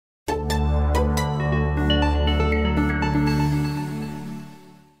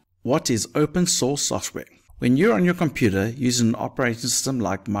What is open source software? When you're on your computer using an operating system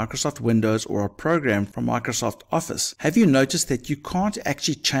like Microsoft Windows or a program from Microsoft Office, have you noticed that you can't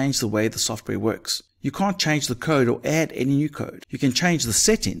actually change the way the software works? You can't change the code or add any new code. You can change the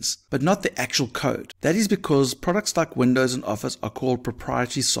settings, but not the actual code. That is because products like Windows and Office are called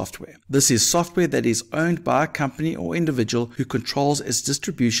proprietary software. This is software that is owned by a company or individual who controls its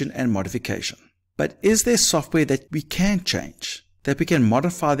distribution and modification. But is there software that we can change? That we can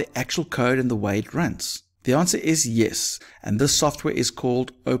modify the actual code and the way it runs? The answer is yes, and this software is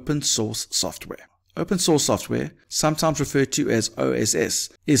called open source software. Open source software, sometimes referred to as OSS,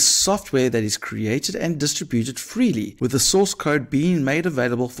 is software that is created and distributed freely, with the source code being made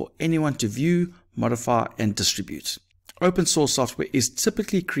available for anyone to view, modify, and distribute. Open source software is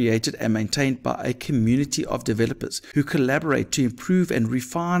typically created and maintained by a community of developers who collaborate to improve and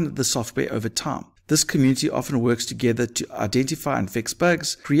refine the software over time. This community often works together to identify and fix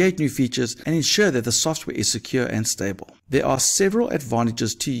bugs, create new features, and ensure that the software is secure and stable. There are several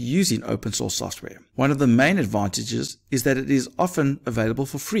advantages to using open source software. One of the main advantages is that it is often available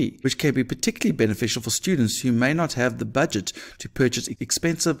for free, which can be particularly beneficial for students who may not have the budget to purchase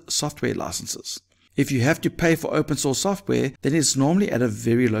expensive software licenses. If you have to pay for open source software, then it's normally at a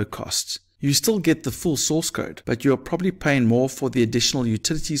very low cost. You still get the full source code, but you are probably paying more for the additional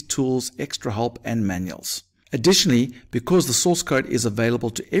utilities, tools, extra help, and manuals. Additionally, because the source code is available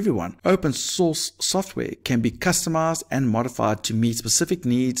to everyone, open source software can be customized and modified to meet specific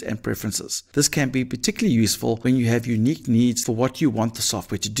needs and preferences. This can be particularly useful when you have unique needs for what you want the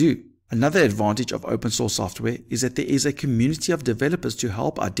software to do. Another advantage of open source software is that there is a community of developers to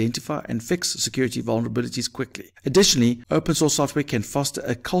help identify and fix security vulnerabilities quickly. Additionally, open source software can foster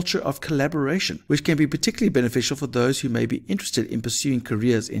a culture of collaboration, which can be particularly beneficial for those who may be interested in pursuing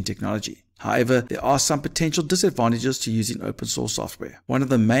careers in technology. However, there are some potential disadvantages to using open source software. One of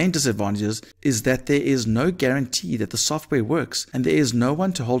the main disadvantages is that there is no guarantee that the software works, and there is no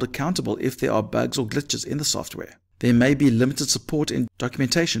one to hold accountable if there are bugs or glitches in the software. There may be limited support in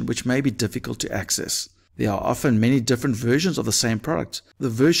documentation, which may be difficult to access. There are often many different versions of the same product. The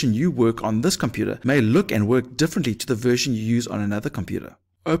version you work on this computer may look and work differently to the version you use on another computer.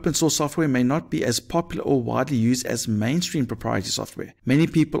 Open source software may not be as popular or widely used as mainstream proprietary software. Many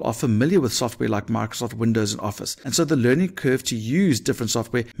people are familiar with software like Microsoft Windows and Office, and so the learning curve to use different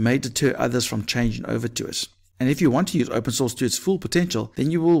software may deter others from changing over to it. And if you want to use open source to its full potential,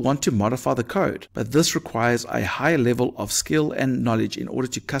 then you will want to modify the code. But this requires a higher level of skill and knowledge in order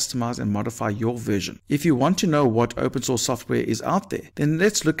to customize and modify your version. If you want to know what open source software is out there, then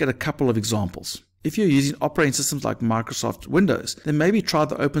let's look at a couple of examples. If you're using operating systems like Microsoft Windows, then maybe try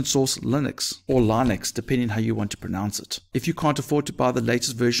the open source Linux or Linux, depending how you want to pronounce it. If you can't afford to buy the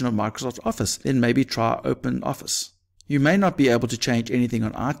latest version of Microsoft Office, then maybe try OpenOffice. You may not be able to change anything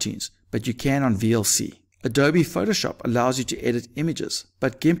on iTunes, but you can on VLC. Adobe Photoshop allows you to edit images,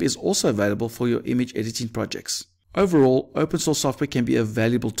 but GIMP is also available for your image editing projects. Overall, open source software can be a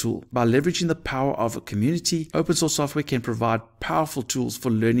valuable tool. By leveraging the power of a community, open source software can provide powerful tools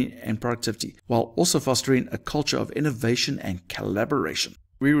for learning and productivity, while also fostering a culture of innovation and collaboration.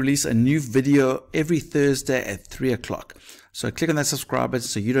 We release a new video every Thursday at 3 o'clock. So click on that subscribe button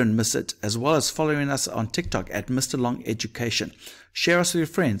so you don't miss it, as well as following us on TikTok at Mr. Long Education. Share us with your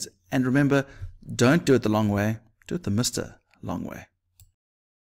friends, and remember, don't do it the long way, do it the Mr. Long way.